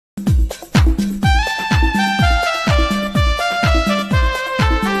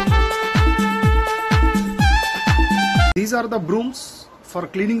These are the brooms for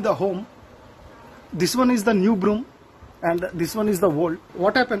cleaning the home. This one is the new broom and this one is the old.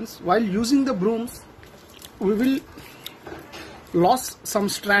 What happens while using the brooms, we will lose some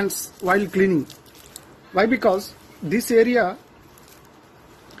strands while cleaning. Why? Because this area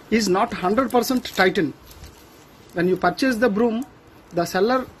is not 100% tightened. When you purchase the broom, the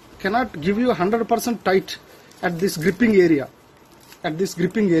seller cannot give you 100% tight at this gripping area.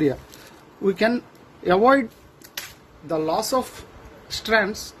 We can avoid the loss of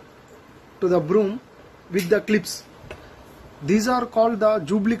strands to the broom with the clips. These are called the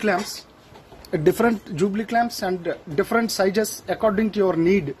Jubilee clamps. Different Jubilee clamps and different sizes according to your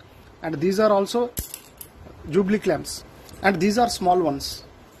need. And these are also Jubilee clamps. And these are small ones.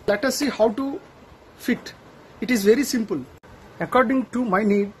 Let us see how to fit. It is very simple. According to my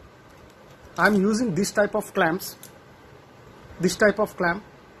need, I am using this type of clamps. This type of clamp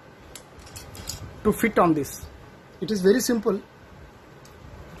to fit on this. It is very simple.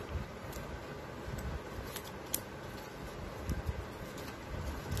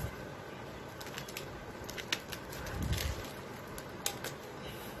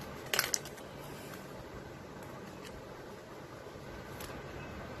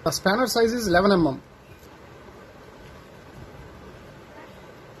 The spanner size is 11 mm.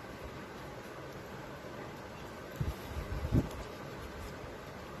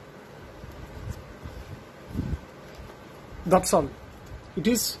 That's all. It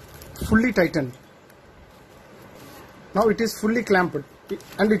is fully tightened. Now it is fully clamped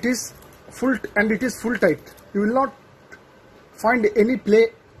and it is full tight. You will not find any play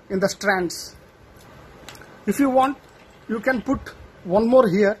in the strands. If you want, you can put one more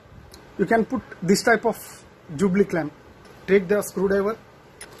here. You can put this type of Jubilee clamp. Take the screwdriver.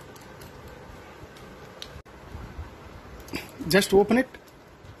 Just open it.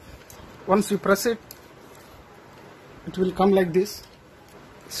 Once you press it, it will come like this.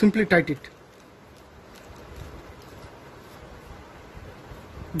 Simply tight it.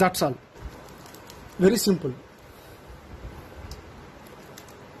 That's all. Very simple.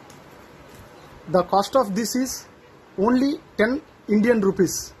 The cost of this is only 10 Indian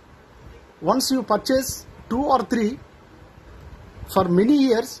rupees. Once you purchase 2 or 3, for many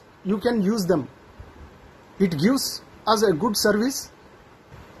years you can use them. It gives us a good service.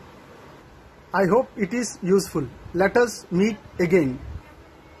 I hope it is useful. Let us meet again.